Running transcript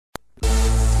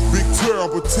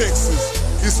Terrible Texas,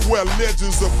 it's where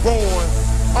legends are born.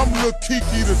 I'm Lil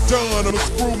Kiki the Don of the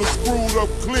screwed up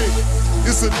clique.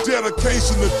 It's a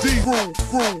dedication to D-Crew,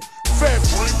 Fat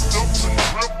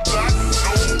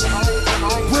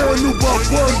brand new by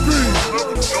Bun B,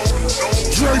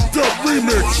 draped up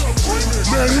remix.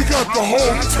 Man, he got the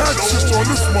whole Texas on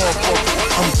this motherfucker.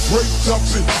 I'm draped up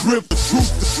and dripped, the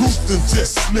truth and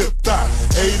just slipped out.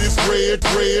 Haterz,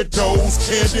 red doors,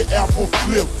 candy apple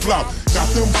flip-flop. Got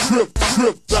them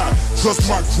tripped out, cause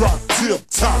my drop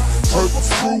tip-top. Purple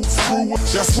screw,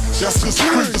 that's the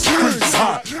streets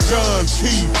hot. Gun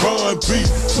Key, Bun B,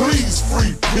 please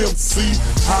free Pimp C.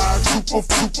 High super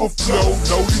flow,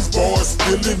 know these boys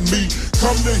feeling me.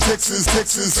 Come to Texas and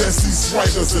see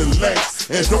swagers and lax.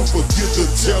 And don't forget to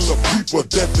tell the people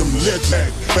that them let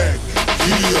back.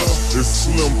 Yeah, it's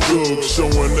Slim Dub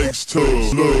showing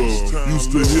H-Tub love.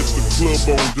 Used to hit the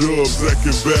club on dubs,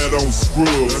 acting bad on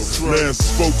scrubs. Man,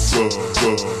 spokes up,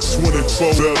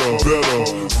 24 better.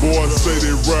 Boys say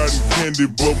they riding candy,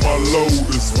 but my load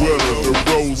is wetter. The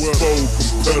Rose Bowl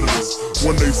competitors,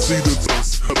 when they see the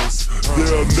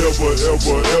they'll never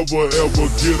ever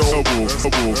get on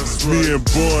trouble. Me and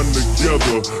Bun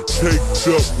together, caked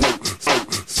up,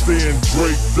 staying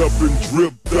draped up and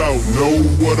dripped out. Know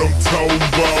what I'm talking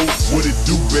about? What it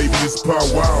do, baby? It's power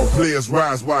wow. Players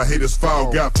rise while haters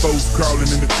fall. Got foes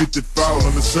crawling in the 50 fall.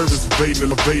 On the service evading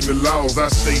the laws. I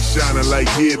stay shining like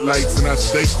headlights, and I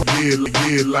stay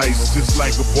headlights. Just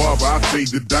like a barber, I fade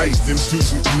the dice. Them two,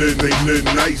 nothing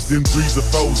nice. Them threes or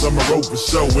fours, I'm a rope for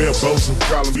show. Elbows and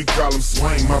we call them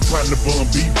swing. My partner Bun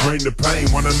B bring the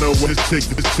pain. Wanna know what? Just check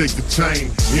the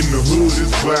chain. In the hood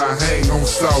is where I hang on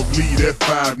South Lead at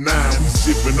 5'9". We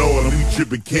sippin' oil and we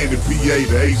trippin' candy. PA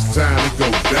to H-time, it go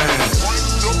down.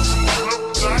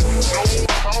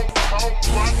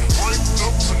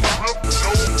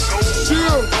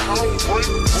 Chill.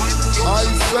 I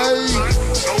say,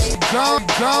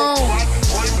 down.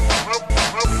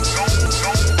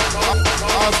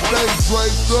 I stay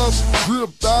draped up,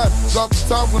 dripped out, drop the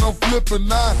top when I'm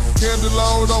flipping out. Candy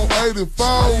load on 84,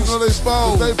 you know they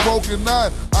fall, they broken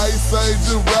out. I say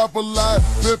just rap a lot,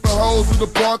 flipping hoes in the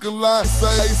parking lot.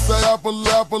 Say apple,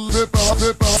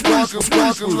 flipping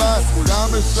parking lot.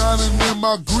 Diamond shining in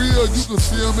my grill, you can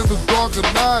see them if it's dark or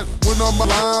not. When I'm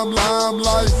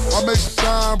limelight, I make it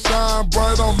shine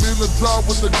bright. I'm in the drop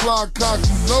with the Glock cock.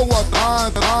 You know what?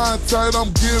 Iron tight,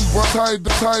 I'm getting bright,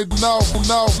 tight now.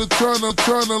 The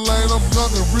turning lane, I'm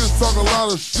nothing rich, talk a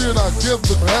lot of shit. I give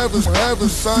the having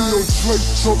sign. Still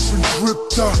draped up and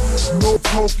dripped out. No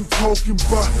talking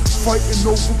about fighting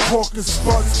over parking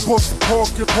spots, bust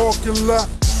parking lot.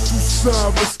 Tú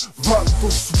sabes,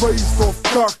 vatos raised off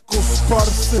tacos,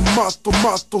 parce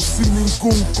mato sin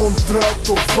ningún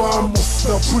contrato. Vamos,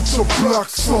 now put your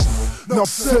blocks up. Now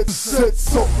set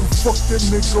up and fuck that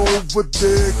nigga over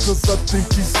there, cause I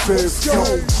think he says yo.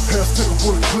 Hashtag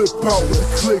put a clip out,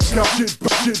 click out,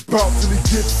 shit bout till he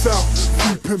gets out.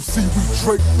 Free Pimp C, we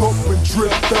draped up and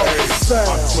dripped out. I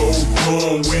told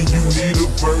Bun when you need a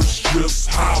verse, just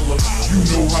holler. You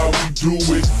know how we do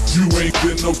it, you ain't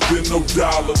been no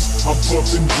dollars. I'm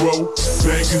puffin' dro,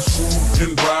 bangin' screw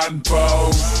and riding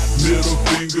balls. Middle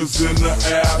fingers in the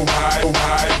air, high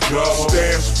go.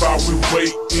 Stash spot with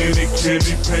weight in it,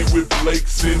 candy paint with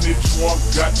flakes in it. Trunk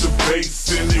got the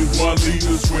bass in it, 1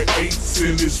 liters with 8s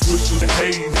in it. Swishers,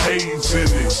 haze in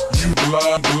it. You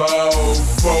blow,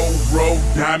 4-row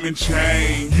diamond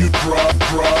chain. You bro.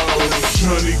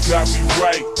 Johnny got me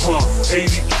right,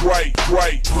 80 right,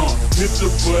 hit the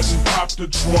button, pop the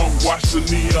trunk, watch the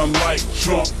neon light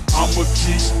jump. I'ma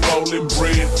keep rolling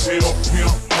bread, tell Pimp,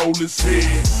 hold his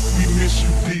head. We miss you,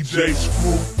 DJ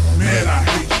Screw. Man, I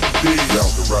hate you, dead. Y'all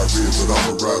can ride red, but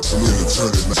I'ma ride blue and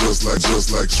turn it just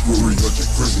like Screw. 300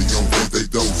 crazy on they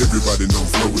don't. Everybody know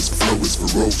flow is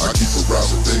ferocious. I keep a ride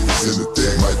with Davis in the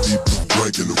thing. Might be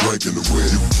drinking the red.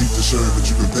 You can keep the shirt, but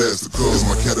you can pass the car. It's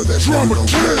my Cadillac, drama on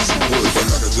gas. If I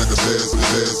knock a jack of ass,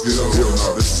 his ass get up. Hell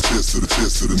nah, this is chest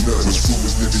to the nut. When Screw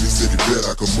was living, he said he bet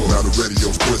I come up. Now the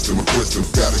radio's question, my question.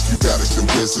 Gotta keep them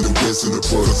guessing the buzz.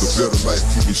 Cause the better life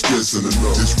keep me stressing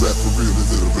enough. This rap for real,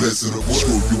 is it a blessing or what?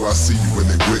 Screw you, I see you when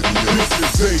they wet me up.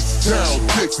 This is H-Town,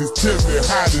 Texas, tell me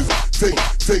how this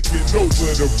taking over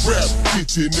the rap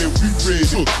kitchen and we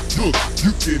ready. Look,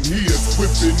 you can hear us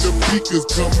whipping the beakers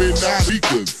coming out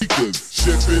beakers.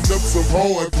 Shipping up some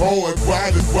hard, wide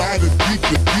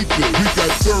beakers. We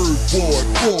got 3rd Ward,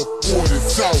 4th Ward, and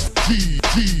South Keys.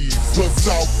 Plus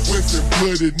Southwest and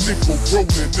blooded nickel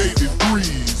rolling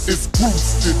 83s. It's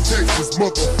Bruce in Texas,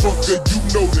 motherfucker, you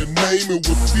know the name. It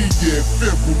was see you in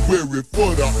February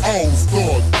for the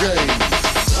All-Star Game.